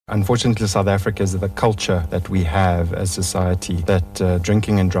Unfortunately, South Africa is the culture that we have as society that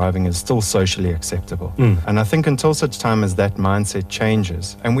drinking and driving is still socially acceptable. And I think until such time as that mindset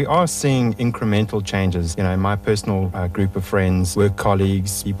changes, and we are seeing incremental changes, in my personal group of friends, work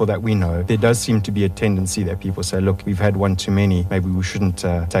colleagues, people that we know, there does seem to be a tendency that people say, look, we've had one too many, maybe we shouldn't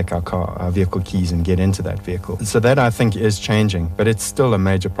take our vehicle keys and get into that vehicle. So that I think is changing, but it's still a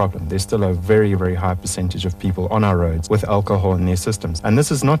major problem. There's still a very, very high percentage of people on our roads with alcohol in their systems. And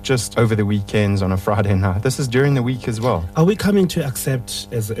this is not just over the weekends on a Friday night. This is during the week as well. Are we coming to accept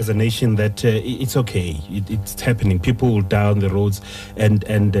as a nation that it's okay, it's happening, people will down the roads and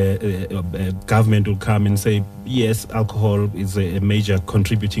government will come and say, yes, alcohol is a major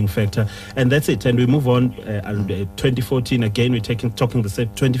contributing factor, and that's it, and we move on. 2014 again, we're talking the same.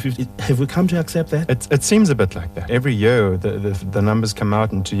 2015, have we come to accept that? It seems a bit like that. Every year the numbers come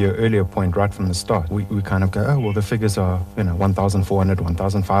out, and to your earlier point right from the start, we kind of go, oh well, the figures are 1,400,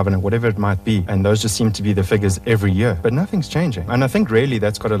 1,500, whatever it might be, and those just seem to be the figures every year, but nothing's changing. And I think really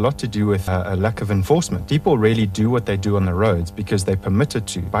that's got a lot to do with a lack of enforcement. People really do what they do on the roads because they're permitted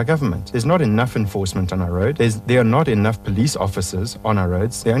to by government. There's not enough enforcement on our road. There are not enough police officers on our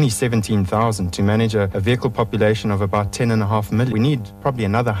roads. There are only 17,000 to manage a vehicle population of about 10.5 million. We need probably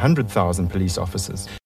another 100,000 police officers.